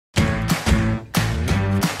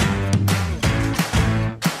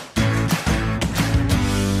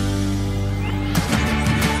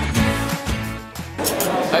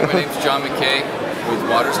my name's John MacKay with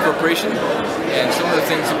Waters Corporation, and some of the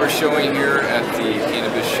things that we're showing here at the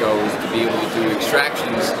Cannabis show is to be able to do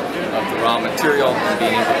extractions of the raw material and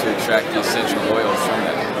being able to extract the essential oils from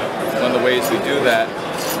it. One of the ways we do that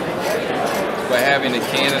is by having a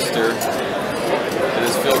canister that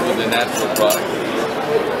is filled with the natural product,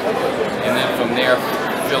 and then from there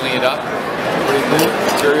filling it up, putting the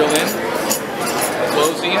material in,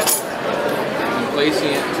 closing it, and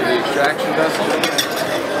placing it to the extraction vessel.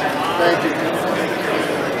 Thank you.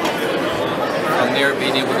 From there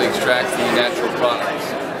being able to extract the natural products.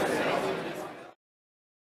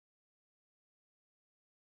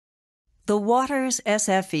 The Waters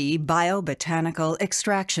SFE Biobotanical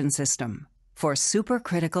Extraction System for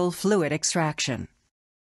supercritical fluid extraction.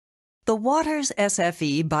 The Waters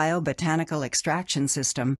SFE Biobotanical Extraction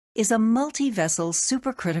System is a multi-vessel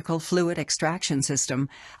supercritical fluid extraction system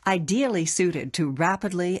ideally suited to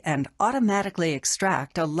rapidly and automatically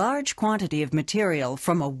extract a large quantity of material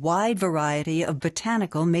from a wide variety of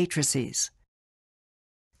botanical matrices.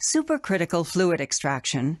 Supercritical fluid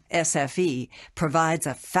extraction, SFE, provides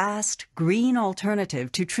a fast, green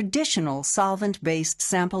alternative to traditional solvent-based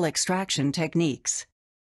sample extraction techniques.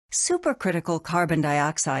 Supercritical carbon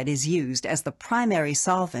dioxide is used as the primary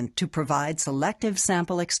solvent to provide selective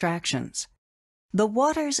sample extractions. The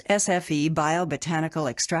Waters SFE Biobotanical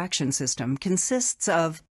Extraction System consists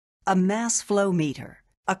of a mass flow meter,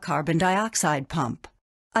 a carbon dioxide pump,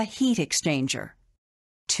 a heat exchanger,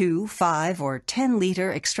 2 5 or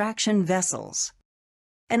 10-liter extraction vessels,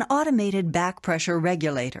 an automated back pressure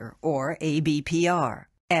regulator, or ABPR,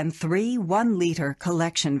 and 3 1-liter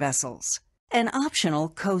collection vessels. An optional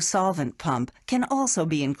co-solvent pump can also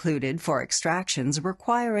be included for extractions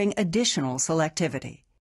requiring additional selectivity.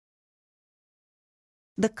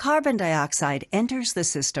 The carbon dioxide enters the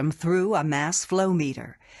system through a mass flow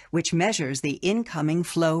meter, which measures the incoming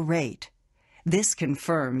flow rate. This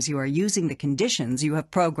confirms you are using the conditions you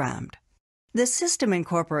have programmed. The system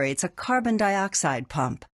incorporates a carbon dioxide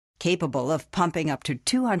pump, capable of pumping up to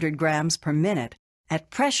 200 grams per minute at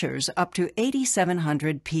pressures up to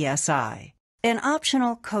 8,700 psi. An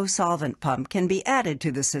optional co-solvent pump can be added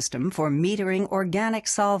to the system for metering organic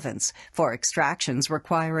solvents for extractions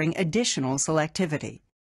requiring additional selectivity.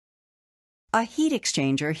 A heat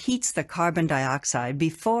exchanger heats the carbon dioxide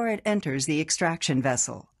before it enters the extraction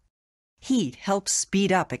vessel. Heat helps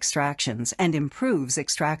speed up extractions and improves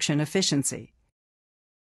extraction efficiency.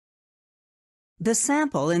 The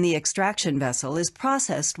sample in the extraction vessel is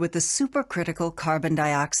processed with the supercritical carbon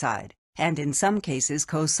dioxide, and in some cases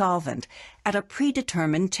co-solvent, at a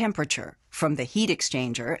predetermined temperature from the heat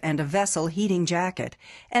exchanger and a vessel heating jacket,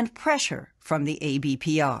 and pressure from the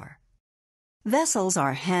ABPR. Vessels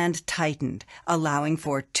are hand-tightened, allowing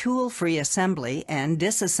for tool-free assembly and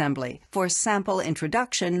disassembly for sample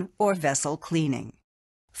introduction or vessel cleaning.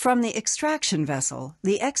 From the extraction vessel,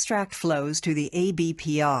 the extract flows to the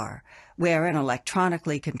ABPR, where an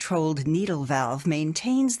electronically controlled needle valve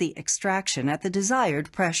maintains the extraction at the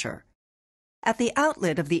desired pressure. At the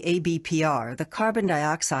outlet of the ABPR, the carbon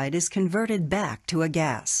dioxide is converted back to a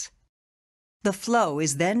gas. The flow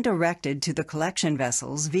is then directed to the collection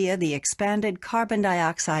vessels via the expanded carbon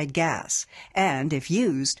dioxide gas and, if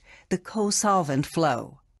used, the co-solvent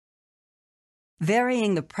flow.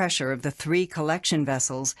 Varying the pressure of the 3 collection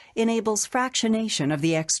vessels enables fractionation of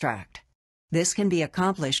the extract. This can be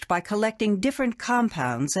accomplished by collecting different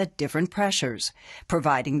compounds at different pressures,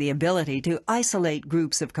 providing the ability to isolate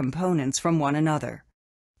groups of components from one another.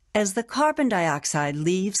 As the carbon dioxide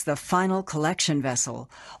leaves the final collection vessel,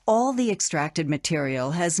 all the extracted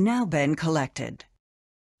material has now been collected.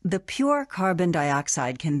 The pure carbon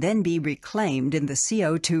dioxide can then be reclaimed in the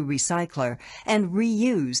CO2 recycler and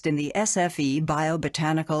reused in the SFE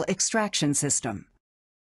Biobotanical Extraction System.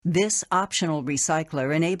 This optional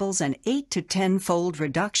recycler enables an 8 to 10-fold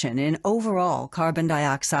reduction in overall carbon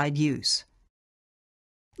dioxide use.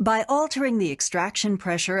 By altering the extraction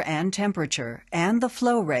pressure and temperature and the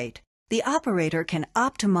flow rate, the operator can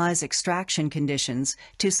optimize extraction conditions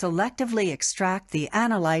to selectively extract the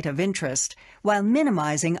analyte of interest while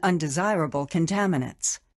minimizing undesirable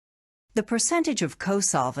contaminants. The percentage of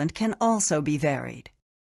co-solvent can also be varied.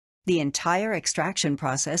 The entire extraction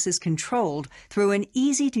process is controlled through an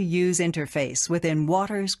easy-to-use interface within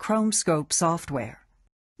Waters ChromeScope software.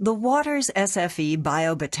 The Waters SFE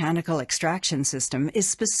Biobotanical Extraction System is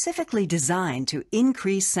specifically designed to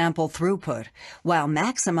increase sample throughput while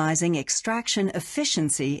maximizing extraction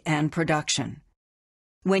efficiency and production.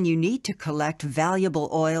 When you need to collect valuable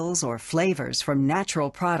oils or flavors from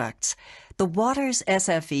natural products, The Waters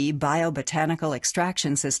SFE biobotanical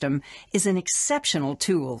extraction system is an exceptional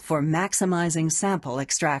tool for maximizing sample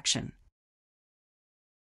extraction.